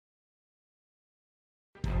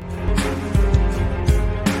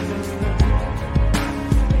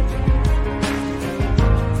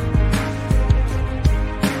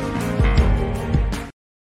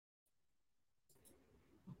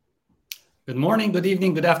Good morning, good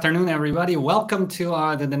evening, good afternoon, everybody. Welcome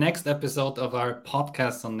to the next episode of our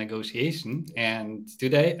podcast on negotiation. And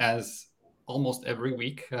today, as almost every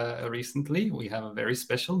week recently, we have a very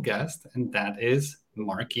special guest, and that is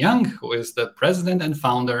Mark Young, who is the president and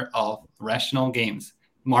founder of Rational Games.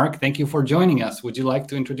 Mark, thank you for joining us. Would you like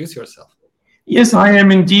to introduce yourself? Yes, I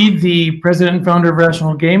am indeed the president and founder of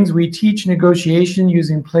Rational Games. We teach negotiation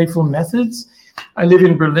using playful methods. I live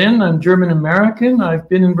in Berlin. I'm German-American. I've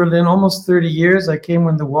been in Berlin almost 30 years. I came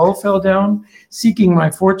when the wall fell down, seeking my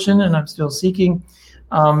fortune, and I'm still seeking.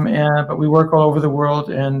 But we work all over the world,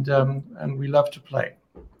 and we love to play.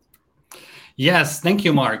 Yes, thank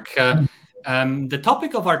you, Mark. The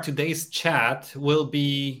topic of our today's chat will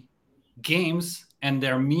be games and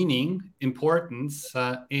their meaning, importance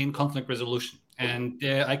in conflict resolution. And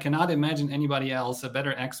I cannot imagine anybody else a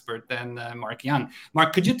better expert than Mark Young.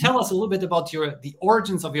 Mark, could you tell us a little bit about the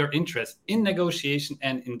origins of your interest in negotiation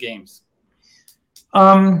and in games?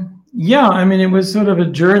 Yeah, I mean, it was sort of a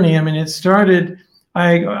journey. I mean, it started,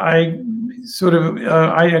 I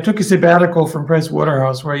took a sabbatical from Price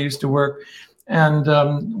Waterhouse, where I used to work, and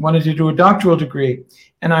wanted to do a doctoral degree.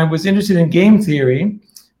 And I was interested in game theory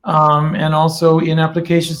and also in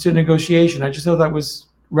applications to negotiation. I just thought that was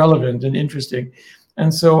relevant and interesting.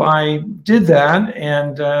 And so I did that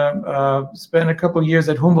and spent a couple of years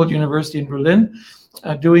at Humboldt University in Berlin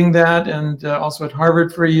doing that, and also at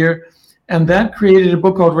Harvard for a year. And that created a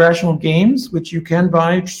book called Rational Games, which you can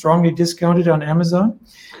buy strongly discounted on Amazon.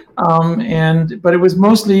 But it was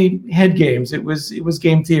mostly head games. It was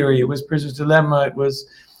game theory. It was Prisoner's Dilemma. It was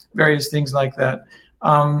various things like that.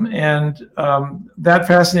 That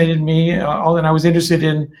fascinated me. And I was interested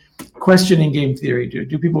in questioning game theory.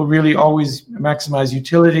 Do people really always maximize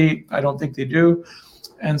utility? I don't think they do.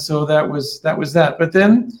 And so that was that. But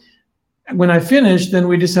then when I finished, then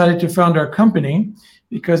we decided to found our company,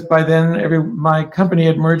 because by then my company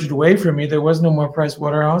had merged away from me. There was no more Price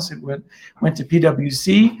Waterhouse. It went to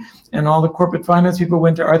PwC, and all the corporate finance people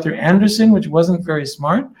went to Arthur Andersen, which wasn't very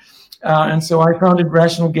smart. And so I founded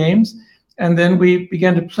Rational Games. And then we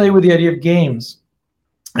began to play with the idea of games.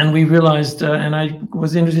 And we realized, and I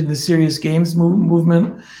was interested in the serious games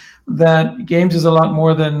movement, that games is a lot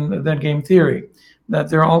more than game theory, that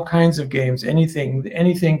there are all kinds of games,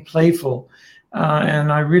 anything playful.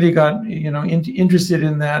 And I really got interested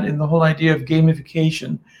in that, in the whole idea of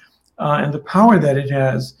gamification and the power that it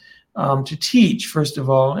has to teach, first of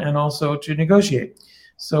all, and also to negotiate.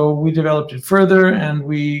 So we developed it further, and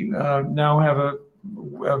we now have a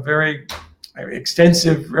very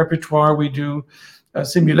extensive repertoire. We do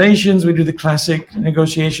simulations, we do the classic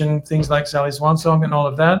negotiation things like Sally Swan Song and all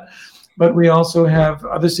of that, but we also have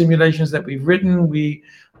other simulations that we've written. We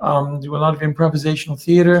do a lot of improvisational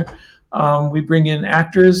theater. We bring in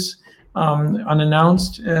actors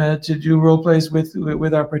unannounced to do role plays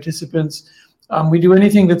with our participants. We do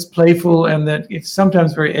anything that's playful and that it's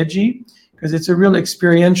sometimes very edgy, because it's a real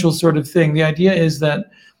experiential sort of thing. The idea is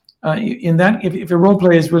that if a role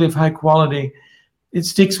play is really of high quality, it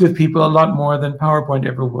sticks with people a lot more than PowerPoint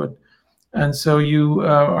ever would. And so you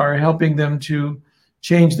are helping them to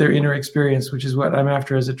change their inner experience, which is what I'm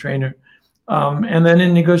after as a trainer. And then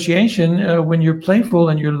in negotiation, when you're playful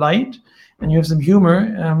and you're light and you have some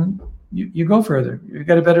humor, you go further. You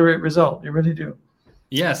get a better result. You really do.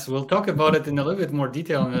 Yes, we'll talk about it in a little bit more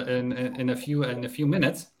detail in a few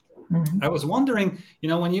minutes. Mm-hmm. I was wondering,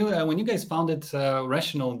 when you guys founded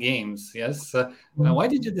Rational Games, yes, why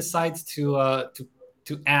did you decide to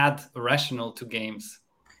add rational to games?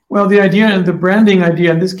 Well, the idea and the branding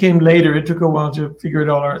idea, and this came later. It took a while to figure it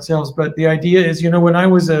all out ourselves. But the idea is, when I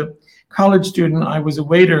was a college student, I was a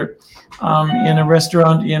waiter in a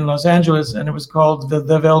restaurant in Los Angeles, and it was called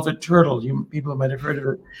the Velvet Turtle. People might have heard of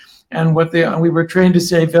it. And we were trained to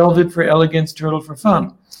say velvet for elegance, turtle for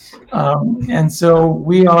fun. And so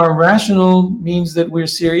we are rational, means that we're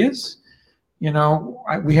serious.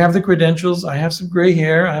 We have the credentials. I have some gray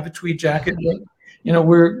hair. I have a tweed jacket.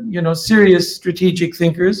 We're, serious strategic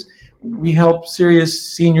thinkers. We help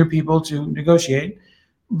serious senior people to negotiate,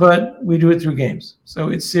 but we do it through games. So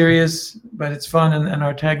it's serious, but it's fun. And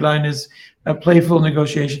our tagline is a playful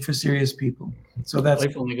negotiation for serious people. So that's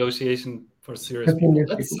playful negotiation for serious people.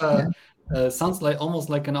 That's sounds like almost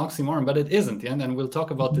like an oxymoron, but it isn't. Yeah, and we'll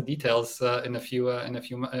talk about the details in a few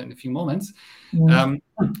moments.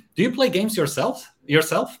 Mm-hmm. Do you play games yourself?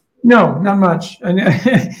 No, not much.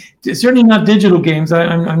 Certainly not digital games.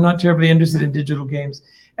 I'm not terribly interested in digital games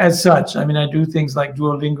as such. I mean, I do things like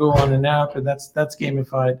Duolingo on an app, and that's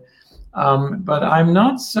gamified. But I'm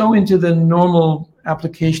not so into the normal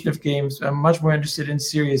application of games. I'm much more interested in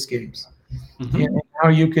serious games, mm-hmm. in how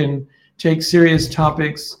you can take serious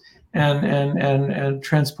topics and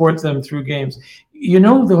transport them through games. You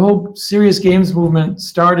know, the whole serious games movement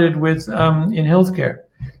started with in healthcare.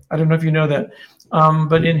 I don't know if you know that,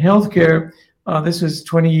 but in healthcare, this was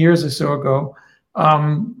 20 years or so ago.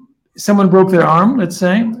 Someone broke their arm, let's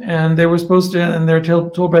say, and they were supposed to, and they're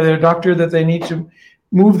told by their doctor that they need to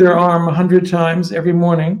move their arm 100 times every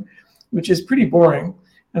morning, which is pretty boring.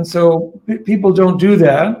 And so people don't do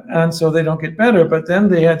that, and so they don't get better. But then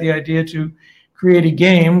they had the idea to create a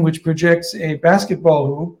game which projects a basketball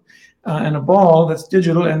hoop and a ball that's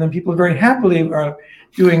digital, and then people very happily are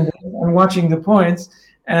doing that and watching the points,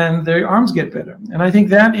 and their arms get better. And I think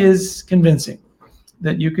that is convincing,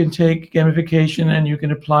 that you can take gamification and you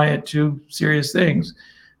can apply it to serious things,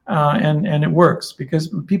 and it works because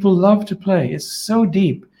people love to play. It's so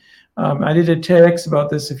deep. I did a TEDx about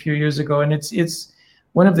this a few years ago, and it's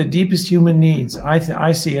one of the deepest human needs. I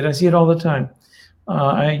see it. I see it all the time.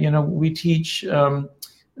 We teach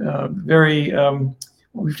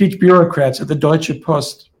we teach bureaucrats at the Deutsche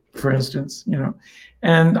Post, for instance,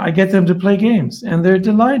 and I get them to play games, and they're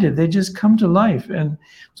delighted. They just come to life. And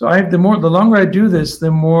so the longer I do this,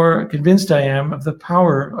 the more convinced I am of the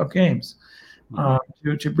power of games,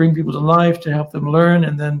 to bring people to life, to help them learn,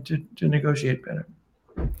 and then to negotiate better.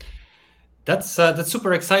 That's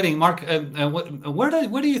super exciting, Mark.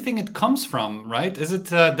 Where do you think it comes from? Right? Is it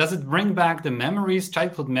does it bring back the memories,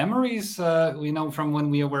 childhood memories? From when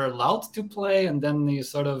we were allowed to play, and then you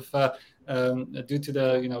sort of due to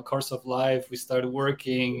the course of life, we started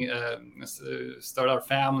working, start our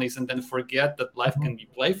families, and then forget that life can be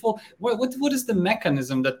playful. What is the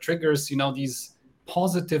mechanism that triggers these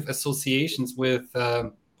positive associations with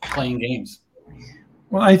playing games?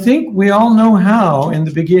 Well, I think we all know how. In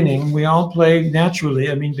the beginning, we all play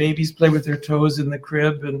naturally. I mean, babies play with their toes in the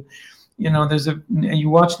crib, and you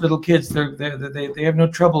watch little kids. They have no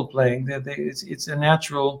trouble playing. It's a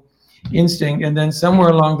natural instinct. And then somewhere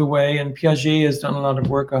along the way, and Piaget has done a lot of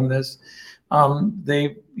work on this.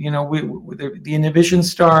 The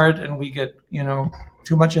inhibitions start, and we get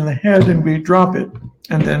too much in the head, and we drop it.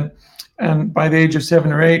 And by the age of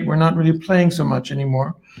 7 or 8, we're not really playing so much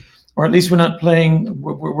anymore. Or at least we're not playing,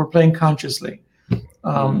 we're playing consciously.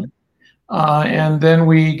 And then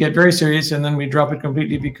we get very serious, and then we drop it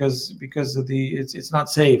completely because of it's not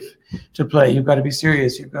safe to play. You've got to be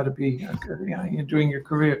serious. You've got to be doing your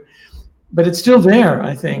career. But it's still there,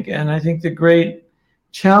 I think. And I think the great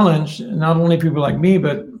challenge, not only people like me,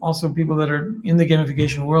 but also people that are in the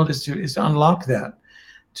gamification world, is to unlock that.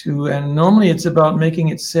 And normally it's about making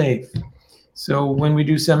it safe. So when we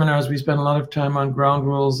do seminars, we spend a lot of time on ground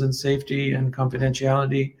rules and safety and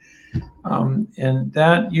confidentiality. And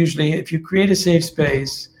that usually, if you create a safe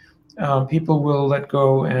space, people will let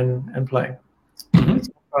go and play. It's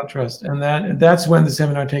about trust. And that's when the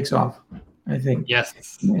seminar takes off, I think.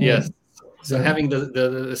 Yes, yes. So having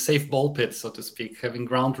the safe ball pit, so to speak, having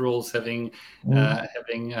ground rules, having the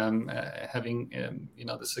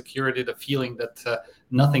security, the feeling that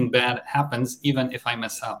nothing bad happens, even if I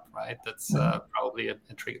mess up, right? That's probably a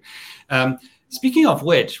trigger. Speaking of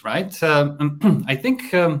which, right? I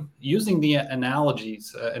think using the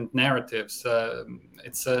analogies and narratives,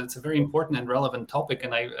 it's a very important and relevant topic.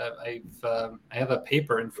 And I have a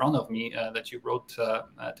paper in front of me that you wrote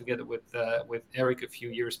together with Eric a few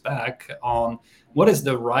years back on what is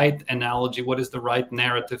the right analogy, what is the right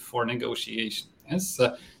narrative for negotiation. Yes.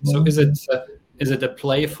 So is it a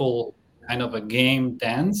playful kind of a game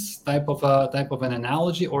dance type of an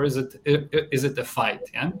analogy, or is it a fight?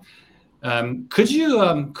 Yeah. Could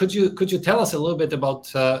you tell us a little bit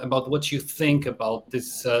about what you think about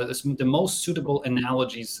this the most suitable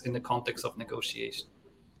analogies in the context of negotiation?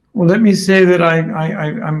 Well, let me say that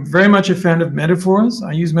I'm very much a fan of metaphors.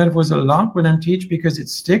 I use metaphors a lot when I'm teaching because it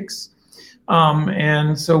sticks.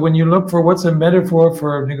 And so when you look for what's a metaphor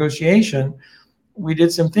for negotiation, we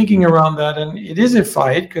did some thinking around that, and it is a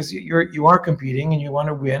fight because you are competing and you want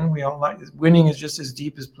to win. We all like winning is just as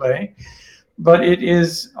deep as play. But it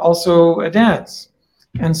is also a dance.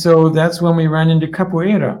 And so that's when we ran into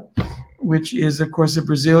capoeira, which is, of course, a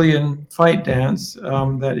Brazilian fight dance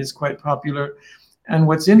that is quite popular. And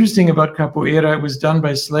what's interesting about capoeira, it was done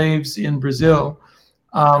by slaves in Brazil,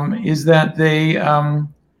 is that they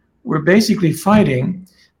were basically fighting,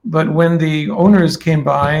 but when the owners came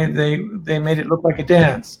by, they made it look like a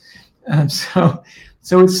dance. And so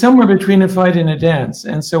it's somewhere between a fight and a dance.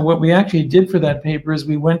 And so what we actually did for that paper is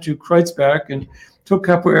we went to Kreuzberg and took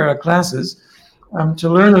capoeira classes to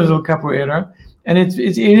learn a little capoeira. And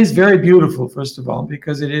it is very beautiful, first of all,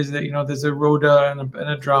 because it is, there's a roda and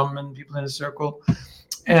a drum and people in a circle.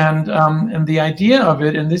 And the idea of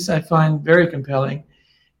it, and this I find very compelling,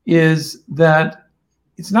 is that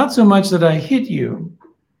it's not so much that I hit you,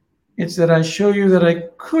 it's that I show you that I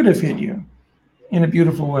could have hit you in a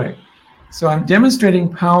beautiful way. So I'm demonstrating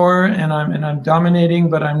power, and I'm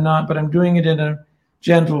dominating, but I'm doing it in a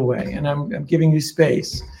gentle way, and I'm giving you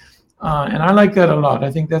space. And I like that a lot.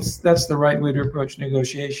 I think that's the right way to approach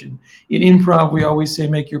negotiation. In improv, we always say,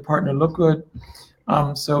 make your partner look good.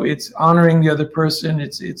 So it's honoring the other person.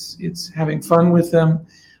 It's having fun with them,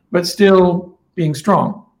 but still being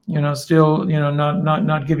strong. Still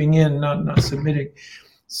not giving in, not submitting.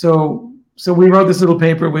 So we wrote this little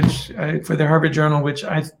paper, which for the Harvard Journal, which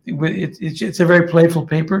it's a very playful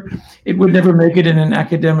paper. It would never make it in an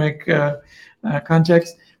academic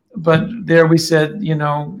context. But there we said,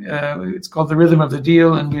 it's called The Rhythm of the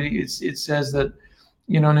Deal, and it says that,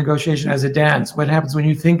 negotiation as a dance. What happens when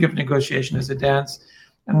you think of negotiation as a dance?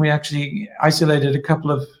 And we actually isolated a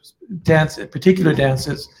couple of particular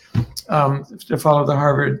dances to follow the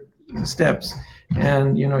Harvard steps.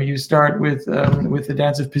 And you start with the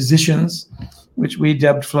dance of positions, which we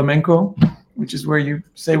dubbed flamenco, which is where you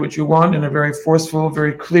say what you want in a very forceful,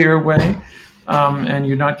 very clear way, and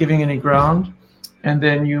you're not giving any ground. And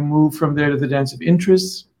then you move from there to the dance of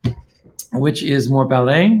interests, which is more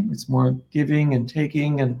ballet. It's more giving and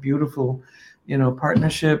taking and beautiful,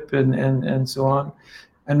 partnership and so on,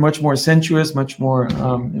 and much more sensuous, much more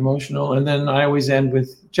emotional. And then I always end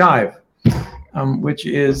with jive, which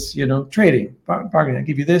is, trading, bargaining. I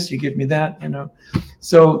give you this, you give me that,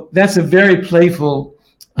 So that's a very playful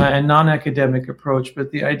and non-academic approach.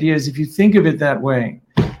 But the idea is, if you think of it that way,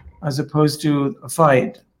 as opposed to a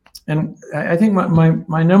fight. And I think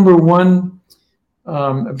my number one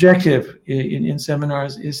objective in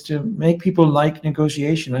seminars is to make people like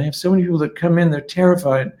negotiation. I have so many people that come in, they're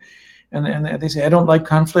terrified, and they say, I don't like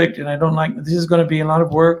conflict, and I don't like, this is going to be a lot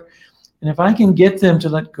of work. And if I can get them to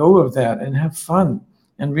let go of that and have fun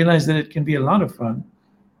and realize that it can be a lot of fun,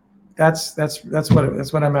 that's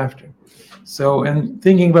what I'm after. So, and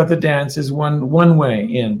thinking about the dance is one way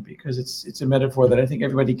in, because it's a metaphor that I think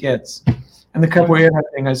everybody gets. And the capoeira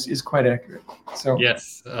thing is quite accurate. So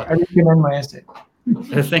yes, I recommend my essay.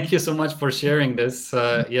 Thank you so much for sharing this.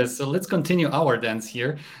 Yes, so let's continue our dance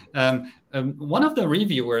here. One of the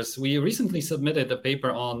reviewers, we recently submitted a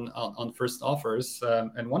paper on first offers,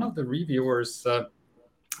 and one of the reviewers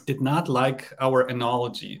did not like our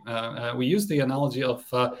analogy. We used the analogy of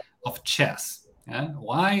chess.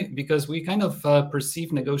 Why? Because we kind of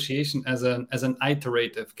perceive negotiation as an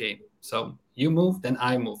iterative game. So you move, then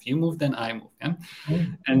I move. You move, then I move. Yeah?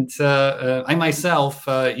 And I myself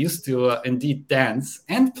used to indeed dance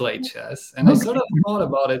and play chess, and I sort of thought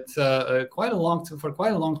about it for quite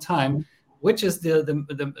a long time, which is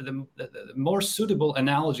the more suitable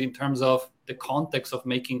analogy in terms of the context of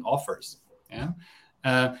making offers. Yeah.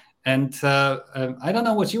 And I don't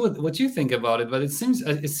know what you think about it, but it seems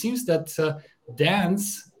that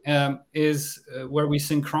dance is where we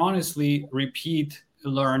synchronously repeat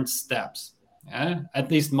learned steps. At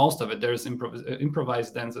least most of it. There's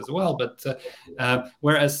improvised dance as well, but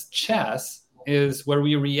whereas chess is where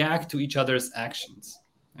we react to each other's actions.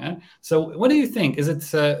 So what do you think? Is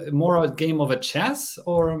it more of a game of a chess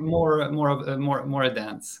or more a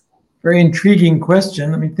dance? Very intriguing question.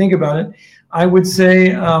 Let me think about it. I would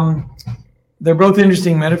say they're both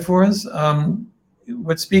interesting metaphors.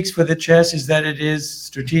 What speaks for the chess is that it is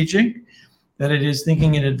strategic, that it is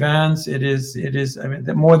thinking in advance. It is. I mean,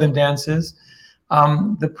 more than dances.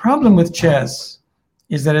 The problem with chess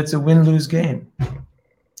is that it's a win-lose game.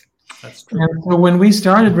 That's true. And so when we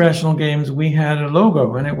started Rational Games, we had a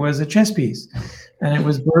logo, and it was a chess piece, and it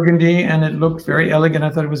was burgundy, and it looked very elegant. I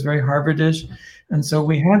thought it was very Harvardish, and so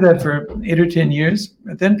we had that for 8 or 10 years.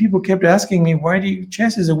 But then people kept asking me,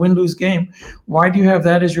 chess is a win-lose game. Why do you have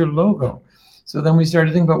that as your logo? So then we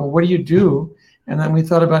started thinking about, well, what do you do? And then we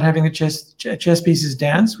thought about having the chess pieces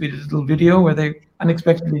dance. We did a little video where they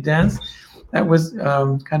unexpectedly danced. That was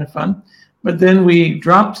kind of fun. But then we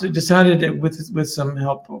decided with some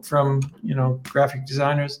help from graphic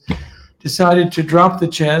designers, decided to drop the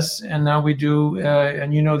chess, and now we do,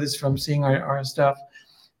 and you know this from seeing our stuff,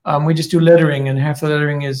 we just do lettering, and half the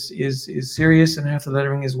lettering is serious, and half the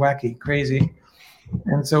lettering is wacky, crazy.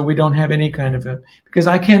 And so we don't have any kind of because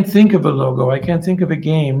I can't think of a logo, I can't think of a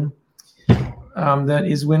game that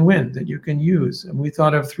is win-win that you can use. And we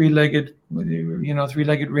thought of three-legged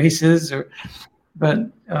races,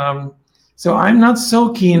 so I'm not so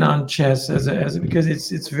keen on chess because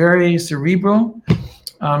it's very cerebral,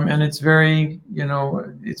 and it's very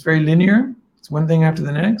it's very linear. It's one thing after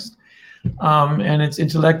the next, and it's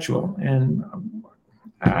intellectual. And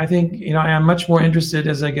I think I am much more interested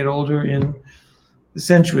as I get older in the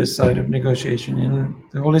sensuous side of negotiation, in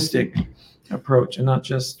the holistic approach and not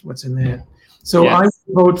just what's in the head. So Yes.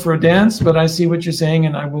 I vote for dance, but I see what you're saying,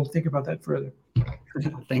 and I will think about that further.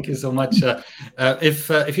 Thank you so much.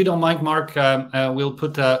 If you don't mind, Mark, we'll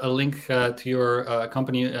put a link to your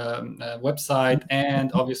company website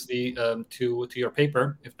and obviously to your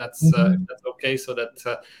paper, if that's okay, so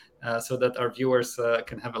that our viewers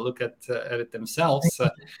can have a look at it themselves.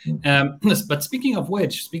 But speaking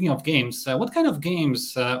of games, what kind of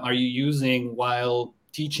games are you using while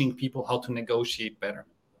teaching people how to negotiate better?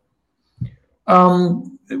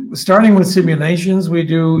 Starting with simulations,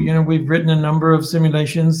 we've written a number of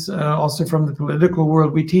simulations, also from the political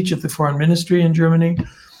world. We teach at the Foreign Ministry in Germany.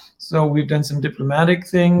 So we've done some diplomatic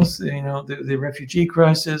things, the refugee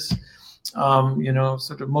crisis,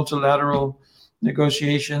 sort of multilateral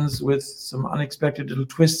negotiations with some unexpected little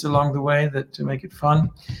twists along the way to make it fun.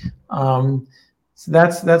 So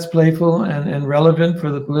that's playful and relevant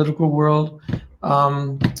for the political world.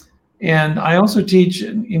 And I also teach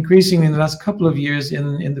increasingly in the last couple of years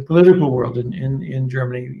in the political world in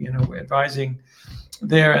Germany, advising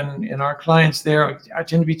there, and our clients there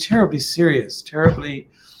tend to be terribly serious,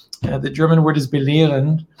 the German word is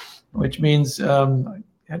belehren, which means,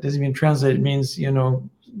 that doesn't even translate, it means,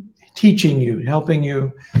 teaching you, helping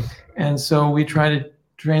you. And so we try to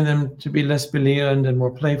train them to be less belehrend and more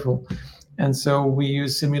playful. And so we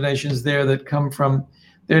use simulations there that come from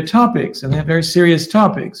their topics, and they have very serious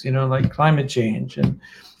topics, like climate change and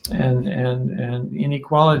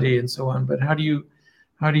inequality and so on. But how do you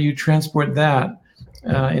transport that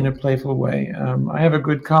in a playful way? I have a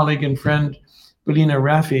good colleague and friend, Belina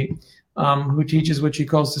Raffi, who teaches what she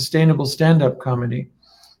calls sustainable stand-up comedy.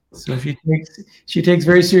 So she takes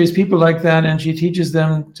very serious people like that, and she teaches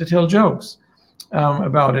them to tell jokes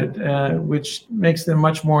about it, which makes them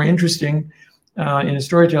much more interesting in a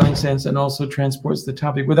storytelling sense, and also transports the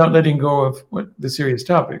topic without letting go of the serious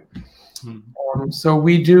topic. So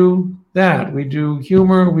we do that. We do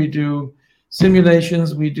humor, we do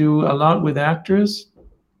simulations, we do a lot with actors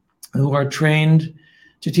who are trained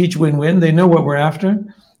to teach win-win. They know what we're after.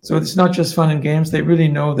 So it's not just fun and games. They really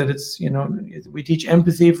know that it's, we teach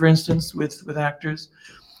empathy, for instance, with actors.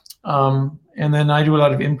 And then I do a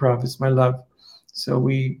lot of improv. It's my love. So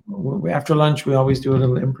we after lunch, we always do a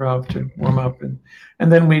little improv to warm up.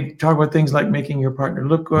 And then we talk about things like making your partner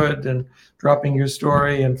look good and dropping your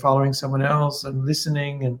story and following someone else and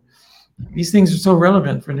listening. And these things are so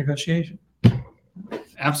relevant for negotiation.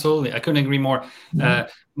 Absolutely. I couldn't agree more.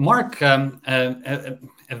 Mark, an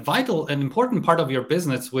important part of your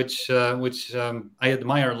business, which I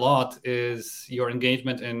admire a lot, is your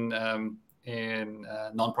engagement in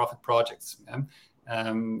nonprofit projects.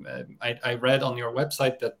 I read on your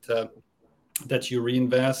website that you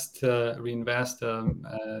reinvest the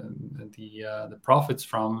profits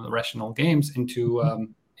from Rational Games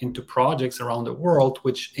into projects around the world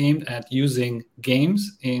which aimed at using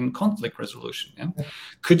games in conflict resolution. Yeah?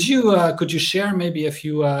 Could you share maybe a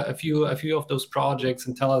few of those projects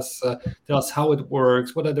and tell us how it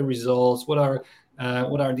works? What are the results? What are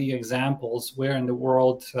the examples? Where in the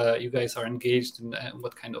world you guys are engaged in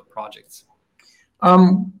what kind of projects?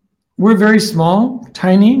 We're very small,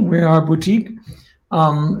 tiny. We're our boutique.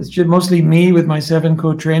 It's mostly me with my 7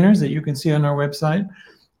 co-trainers that you can see on our website.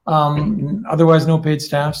 Otherwise, no paid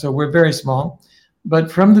staff, so we're very small.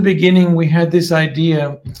 But from the beginning, we had this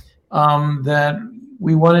idea that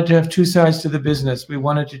we wanted to have 2 sides to the business. We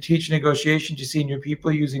wanted to teach negotiation to senior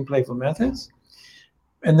people using playful methods.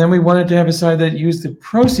 And then we wanted to have a side that used the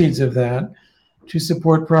proceeds of that to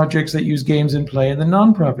support projects that use games and play in the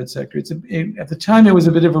nonprofit sector. At the time, it was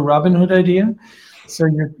a bit of a Robin Hood idea. So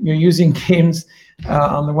you're using games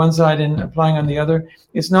on the one side and applying on the other.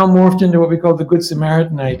 It's now morphed into what we call the Good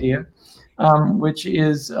Samaritan idea, which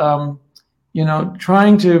is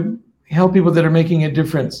trying to help people that are making a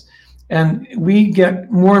difference. And we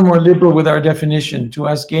get more and more liberal with our definition. To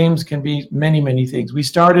us, games can be many, many things. We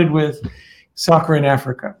started with soccer in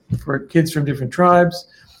Africa for kids from different tribes.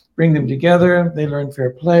 Bring them together. They learn fair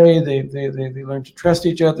play. They learn to trust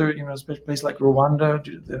each other. Especially a place like Rwanda,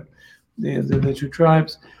 the 2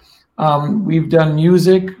 tribes. We've done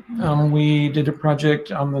music. We did a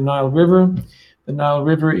project on the Nile River. The Nile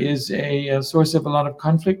River is a source of a lot of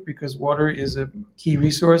conflict because water is a key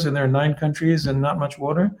resource, and there are 9 countries and not much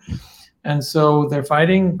water, and so they're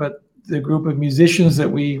fighting. But the group of musicians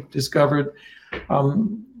that we discovered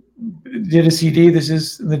did a CD. This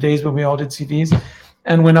is in the days when we all did CDs.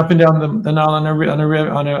 And went up and down the Nile on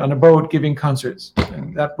a boat giving concerts,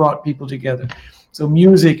 and that brought people together. So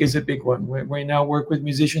music is a big one. We now work with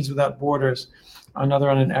Musicians Without Borders, on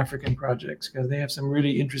an African projects, because they have some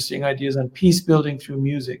really interesting ideas on peace building through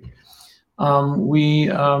music. We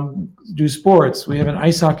do sports. We have an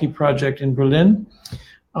ice hockey project in Berlin.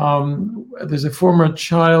 There's a former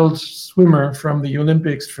child swimmer from the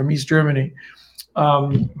Olympics from East Germany,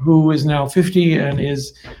 who is now 50 and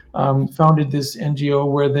is founded this NGO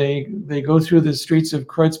where they go through the streets of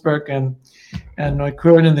Kreuzberg and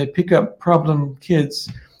Neukölln, and they pick up problem kids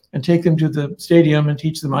and take them to the stadium and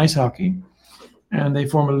teach them ice hockey. And they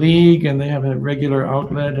form a league, and they have a regular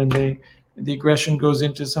outlet, and the aggression goes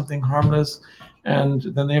into something harmless. And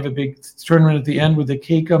then they have a big tournament at the end with a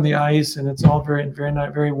cake on the ice, and it's all very, very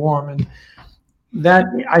nice, very warm. And that,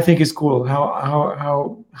 I think, is cool.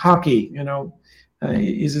 How hockey,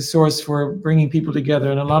 is a source for bringing people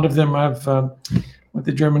together, and a lot of them have what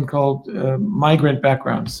the German called migrant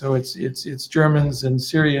backgrounds. So it's Germans and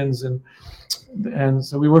Syrians, and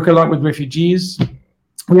so we work a lot with refugees.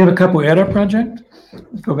 We have a Capoeira project.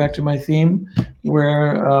 Go back to my theme,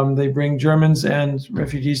 where they bring Germans and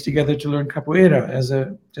refugees together to learn capoeira as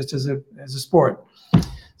a sport.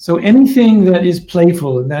 So anything that is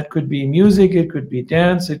playful, and that could be music, it could be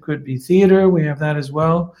dance, it could be theater. We have that as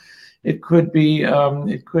well. It could be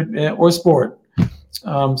or sport.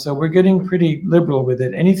 So we're getting pretty liberal with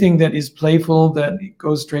it. Anything that is playful, that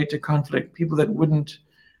goes straight to conflict. People that wouldn't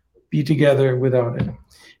be together without it.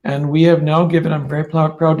 And we have now given, I'm very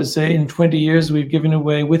proud to say, in 20 years, we've given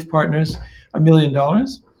away with partners $1 million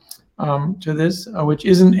to this, which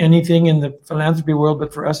isn't anything in the philanthropy world,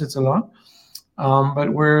 but for us, it's a lot.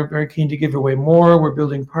 But we're very keen to give away more. We're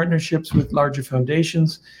building partnerships with larger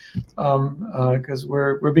foundations because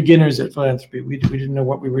we're beginners at philanthropy. We didn't know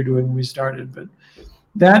what we were doing when we started, but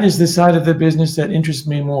that is the side of the business that interests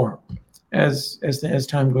me more as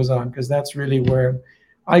time goes on, because that's really where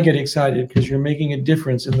I get excited, because you're making a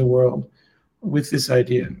difference in the world with this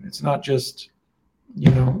idea. It's not just,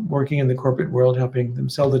 working in the corporate world, helping them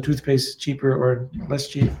sell the toothpaste cheaper or less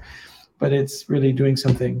cheap, but it's really doing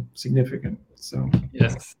something significant. So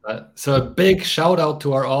yes, so a big shout out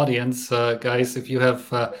to our audience, guys. If you have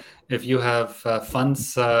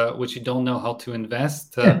funds which you don't know how to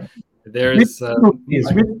invest, there's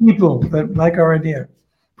rich people that like our idea.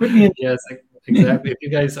 Put me in. Yes, exactly. If you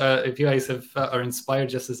guys are inspired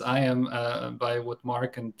just as I am by what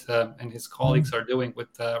Mark and his colleagues are doing with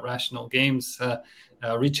Rational Games,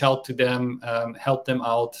 reach out to them, help them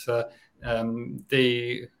out.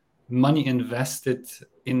 The money invested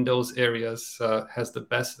in those areas has the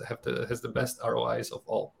best ROIs of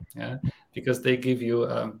all. Yeah, because they give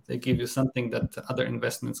you something that other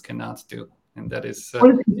investments cannot do. And that is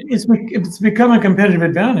it's become a competitive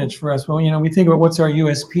advantage for us. Well, we think about what's our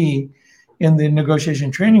USP in the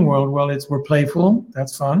negotiation training world. Well, we're playful.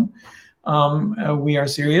 That's fun. We are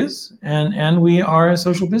serious, and we are a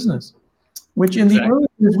social business, which in the early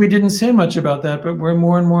years we didn't say much about that, but we're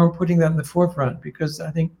more and more putting that in the forefront because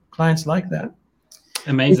I think clients like that.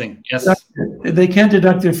 Amazing. Yes. They can't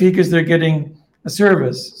deduct their fee because they're getting a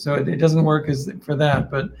service, so it doesn't work for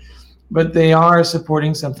that. But they are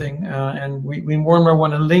supporting something, and we more and more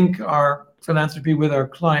want to link our philanthropy with our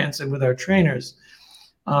clients and with our trainers,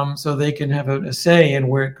 so they can have a say in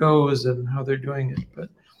where it goes and how they're doing it. But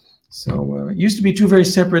so it used to be two very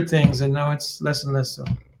separate things, and now it's less and less so.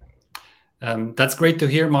 That's great to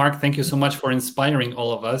hear, Mark. Thank you so much for inspiring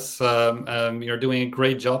all of us. You're doing a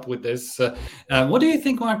great job with this. What do you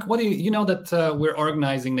think, Mark? You know that we're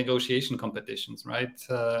organizing negotiation competitions, right?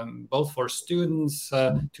 Both for students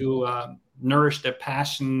to nourish their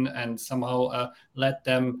passion and somehow let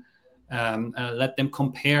them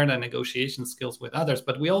compare their negotiation skills with others.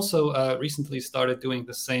 But we also recently started doing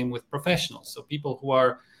the same with professionals, so people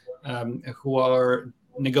who are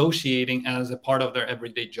negotiating as a part of their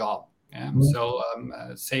everyday job. Yeah. So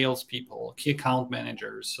salespeople, key account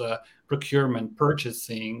managers, procurement,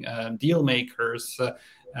 purchasing, deal makers,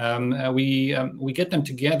 we get them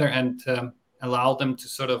together and allow them to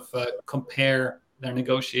sort of compare their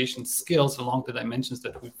negotiation skills along the dimensions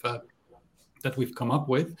that we've come up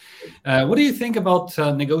with. What do you think about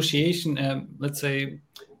negotiation? Let's say,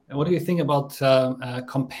 what do you think about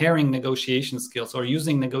comparing negotiation skills or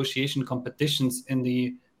using negotiation competitions in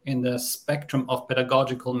the spectrum of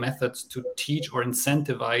pedagogical methods to teach or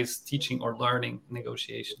incentivize teaching or learning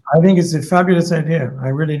negotiation? I think it's a fabulous idea. I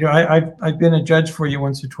really do. I've been a judge for you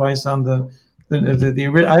once or twice on the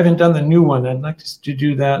I haven't done the new one. I'd like to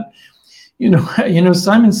do that.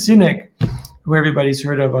 Simon Sinek, who everybody's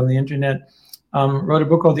heard of on the internet, wrote a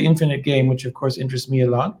book called The Infinite Game, which of course interests me a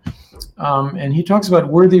lot. And he talks about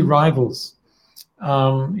worthy rivals.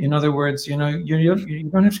 In other words, you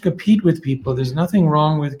don't have to compete with people. There's nothing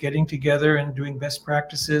wrong with getting together and doing best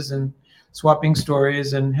practices and swapping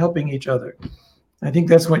stories and helping each other. I think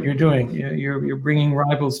that's what you're doing. You're bringing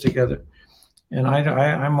rivals together. And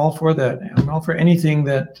I'm all for that. I'm all for anything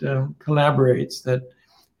that collaborates, that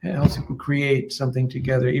helps people create something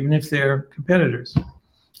together, even if they're competitors.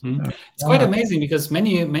 It's quite amazing because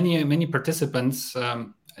many participants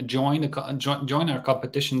join our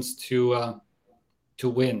competitions to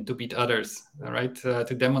win, to beat others, right?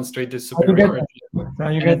 To demonstrate this superiority.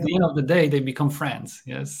 And at the end of the day, they become friends,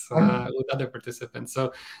 yes, with other participants.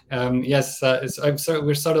 So yes,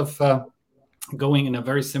 we're sort of going in a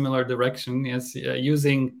very similar direction, yes,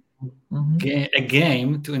 using a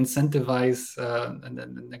game to incentivize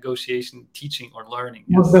the negotiation, teaching, or learning.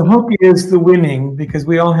 Yes. Well, the hook is the winning, because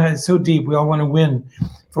we all have, it's so deep, we all want to win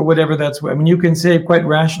for whatever that's. I mean, you can say quite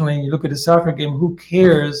rationally, you look at a soccer game, who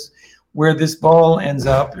cares where this ball ends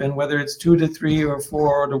up and whether it's 2-3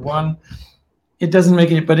 or 4-1, it doesn't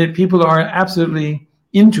make it, but people are absolutely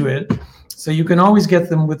into it. So you can always get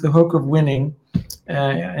them with the hook of winning,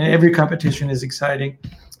 and every competition is exciting.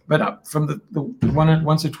 But from the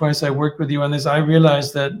once or twice I worked with you on this, I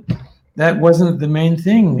realized that wasn't the main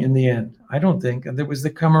thing in the end. I don't think. And there was the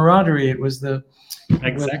camaraderie. It was the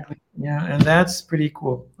exactly. And that's pretty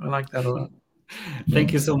cool. I like that a lot.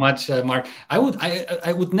 Thank you so much, Mark. I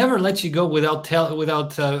would never let you go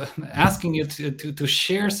without asking you to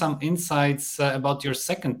share some insights about your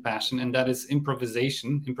second passion, and that is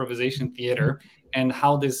improvisation theater, and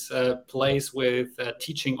how this plays with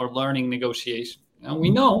teaching or learning negotiation. Now,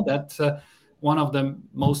 we know that one of the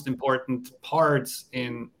most important parts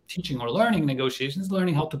in teaching or learning negotiation is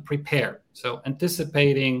learning how to prepare. So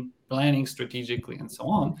anticipating, planning strategically, and so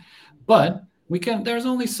on. But there's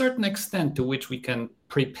only a certain extent to which we can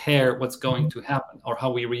prepare what's going to happen or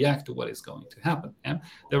how we react to what is going to happen. Yeah?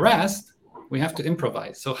 The rest, we have to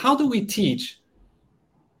improvise. So how do we teach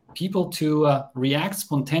people to react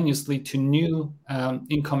spontaneously to new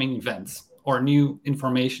incoming events or new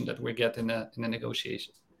information that we get in a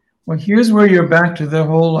negotiation? Well, here's where you're back to the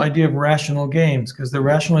whole idea of rational games, because the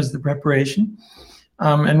rational is the preparation.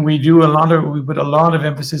 And we put a lot of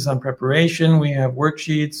emphasis on preparation. We have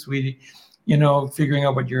worksheets. Figuring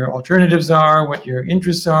out what your alternatives are, what your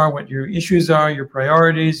interests are, what your issues are, your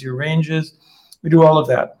priorities, your ranges. We do all of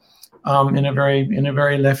that in a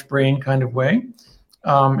very left brain kind of way.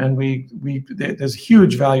 And there's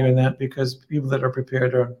huge value in that, because people that are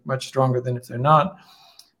prepared are much stronger than if they're not.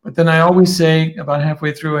 But then I always say, about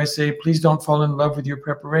halfway through, I say, please don't fall in love with your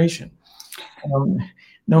preparation.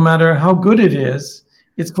 No matter how good it is,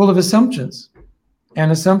 it's full of assumptions. And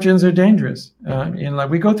assumptions are dangerous. In life,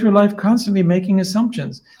 we go through life constantly making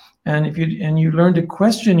assumptions, and if you learn to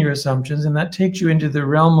question your assumptions, and that takes you into the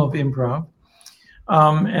realm of improv.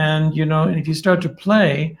 And if you start to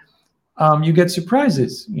play, you get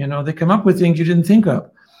surprises. They come up with things you didn't think of,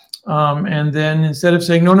 and then instead of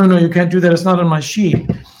saying no, you can't do that, it's not on my sheet,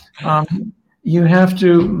 you have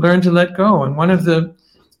to learn to let go. And one of the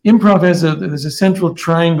improv there's a central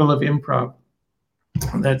triangle of improv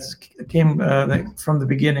that came from the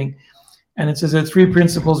beginning, and it says there are 3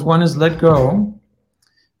 principles. One is let go. In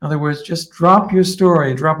other words, just drop your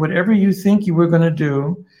story, drop whatever you think you were going to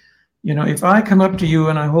do. If I come up to you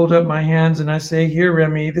and I hold up my hands and I say, here,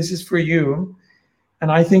 Remy, this is for you, and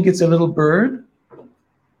I think it's a little bird,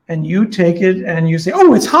 and you take it and you say,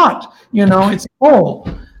 oh, it's hot, it's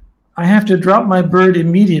cold. I have to drop my bird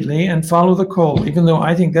immediately and follow the cold, even though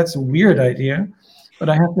I think that's a weird idea. But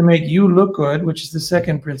I have to make you look good, which is the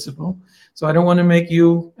second principle. So I don't want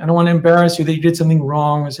to embarrass you that you did something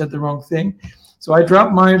wrong or said the wrong thing. So I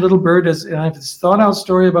drop my little bird and I have this thought out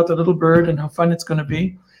story about the little bird and how fun it's going to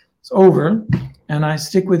be. It's over. And I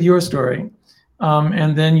stick with your story.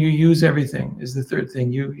 And then you use everything is the third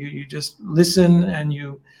thing. You just listen and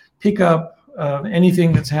you pick up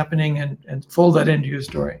anything that's happening and fold that into your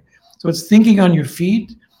story. So it's thinking on your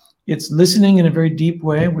feet. It's listening in a very deep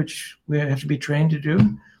way, which we have to be trained to do,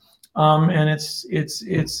 and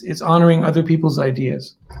it's honoring other people's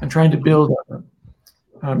ideas and trying to build on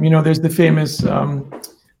them. There's the famous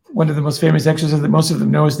one of the most famous exercises that most of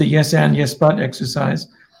them know is the yes and yes but exercise,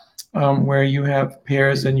 where you have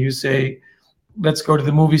pairs and you say, let's go to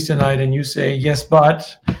the movies tonight, and you say yes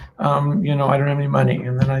but I don't have any money,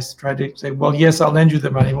 and then I try to say, well, yes, I'll lend you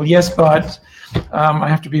the money. Well, yes, but I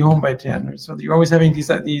have to be home by 10. So you're always having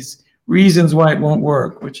these reasons why it won't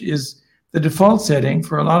work, which is the default setting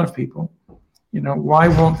for a lot of people. Why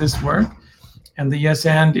won't this work? And the yes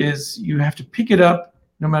and is you have to pick it up,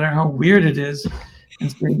 no matter how weird it is,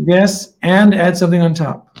 and say yes and add something on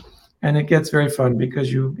top. And it gets very fun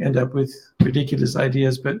because you end up with ridiculous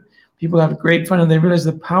ideas, but people have great fun, and they realize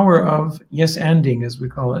the power of yes-anding, as we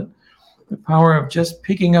call it, the power of just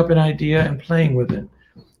picking up an idea and playing with it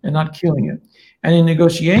and not killing it. And in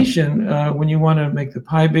negotiation, when you want to make the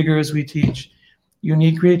pie bigger, as we teach, you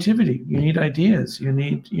need creativity, you need ideas, you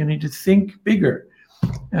need to think bigger.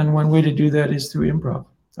 And one way to do that is through improv,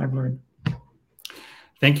 I've learned.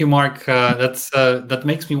 Thank you, Mark. That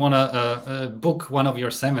makes me want to book one of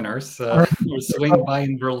your seminars or swing by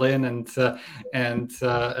in Berlin and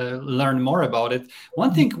learn more about it.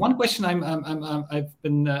 One question I've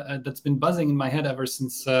been that's been buzzing in my head ever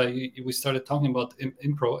since we started talking about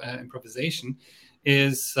improvisation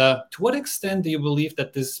is to what extent do you believe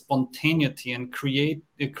that this spontaneity and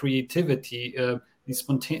creativity, these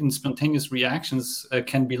spontaneous reactions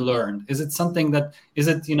can be learned? Is it something that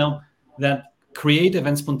that creative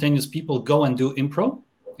and spontaneous people go and do improv,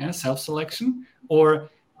 self-selection, or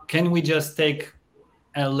can we just take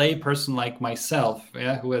a lay person like myself,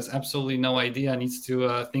 who has absolutely no idea, needs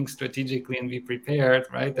to think strategically and be prepared,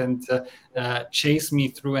 right, and chase me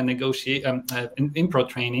through an improv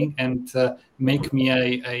training and make me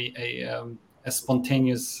a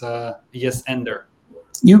spontaneous yes-ender?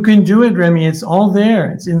 You can do it, Remy. It's all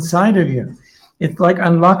there. It's inside of you. It's like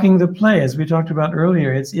unlocking the play, as we talked about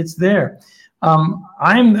earlier. It's there.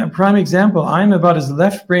 I'm a prime example. I'm about as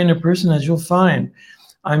left brain a person as you'll find.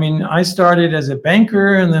 I mean, I started as a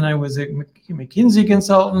banker, and then I was a McKinsey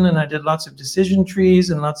consultant, and I did lots of decision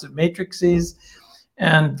trees and lots of matrices,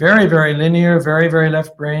 and very, very linear, very, very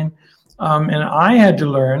left brain. And I had to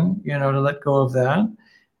learn, to let go of that.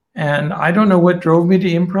 And I don't know what drove me to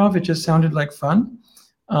improv. It just sounded like fun.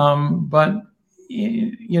 But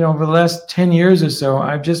over the last 10 years or so,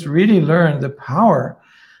 I've just really learned the power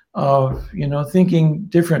of thinking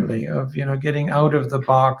differently, of getting out of the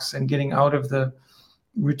box and getting out of the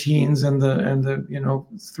routines and the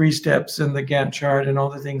 3 steps and the Gantt chart and all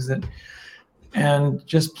the things and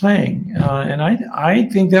just playing. And I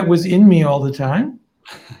think that was in me all the time,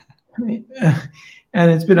 and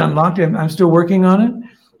it's been unlocked. I'm still working on it,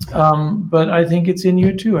 but I think it's in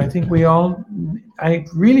you too. I think I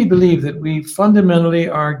really believe that we fundamentally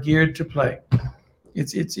are geared to play.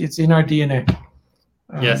 It's in our DNA.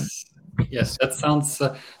 Yes, that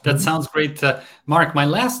sounds great, Mark. My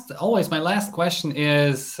last question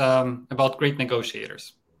is about great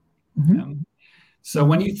negotiators. Mm-hmm. So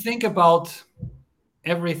when you think about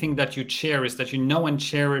everything that you cherish, that you know and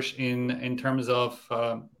cherish in terms of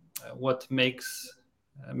what makes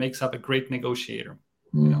up a great negotiator,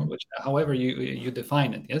 which however you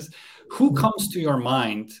define it, yes, who comes to your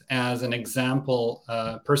mind as an example,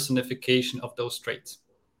 personification of those traits?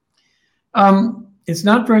 It's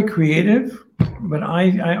not very creative, but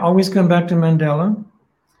I always come back to Mandela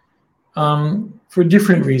for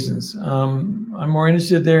different reasons. I'm more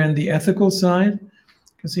interested there in the ethical side,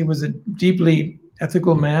 because he was a deeply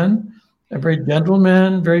ethical man, a very gentle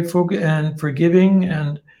man, very focused and forgiving,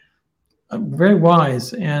 and very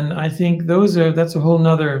wise. And I think that's a whole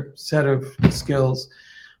nother set of skills.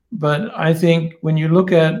 But I think when you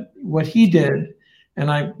look at what he did,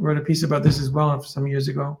 and I wrote a piece about this as well some years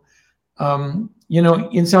ago,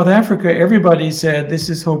 in South Africa, everybody said this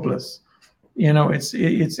is hopeless. It's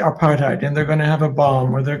apartheid, and they're going to have a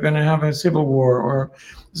bomb, or they're going to have a civil war, or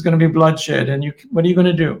there's going to be bloodshed. And what are you going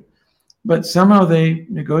to do? But somehow they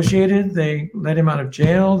negotiated. They let him out of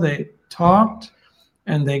jail. They talked,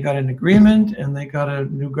 and they got an agreement, and they got a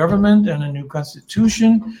new government and a new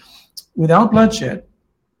constitution without bloodshed.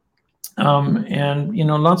 And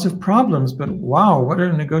lots of problems. But wow, what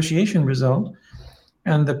a negotiation result!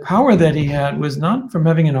 And the power that he had was not from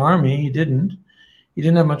having an army. He didn't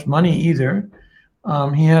have much money either.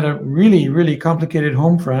 He had a really, really complicated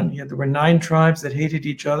home front. There were 9 tribes that hated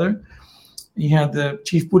each other. He had the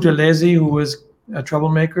Chief Buthelezi, who was a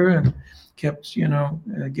troublemaker and kept,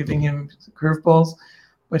 giving him curveballs.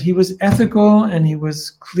 But he was ethical, and he was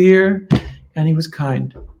clear, and he was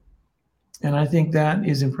kind. And I think that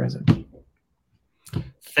is impressive.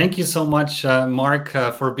 Thank you so much, Mark,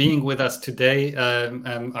 for being with us today.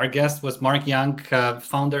 Our guest was Mark Young,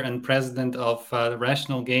 founder and president of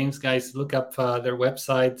Rational Games. Guys, look up their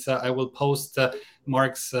website. I will post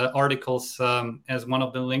Mark's articles as one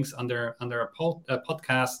of the links under a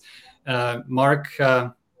podcast. Mark,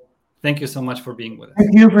 thank you so much for being with us.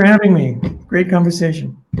 Thank you for having me. Great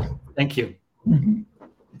conversation. Thank you. Mm-hmm.